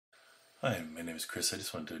Hi, my name is Chris. I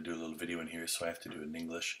just wanted to do a little video in here, so I have to do it in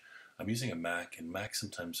English. I'm using a Mac, and Macs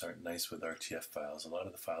sometimes aren't nice with RTF files. A lot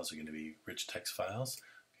of the files are going to be rich text files.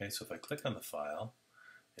 Okay, so if I click on the file,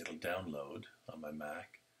 it'll download on my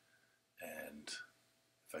Mac, and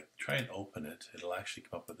if I try and open it, it'll actually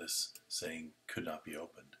come up with this saying could not be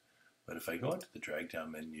opened. But if I go into the drag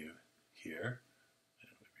down menu here,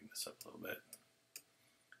 and let me bring this up a little bit.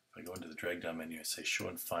 If I go into the drag down menu, I say show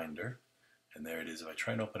in Finder, and there it is. If I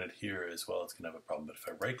try and open it here as well, it's going to have a problem. But if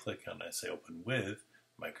I right click on it, I say open with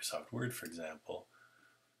Microsoft Word, for example,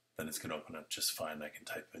 then it's going to open up just fine. I can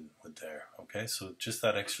type in with there. Okay, so just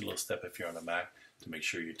that extra little step if you're on a Mac to make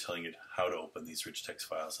sure you're telling it how to open these rich text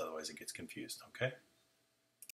files, otherwise it gets confused. Okay.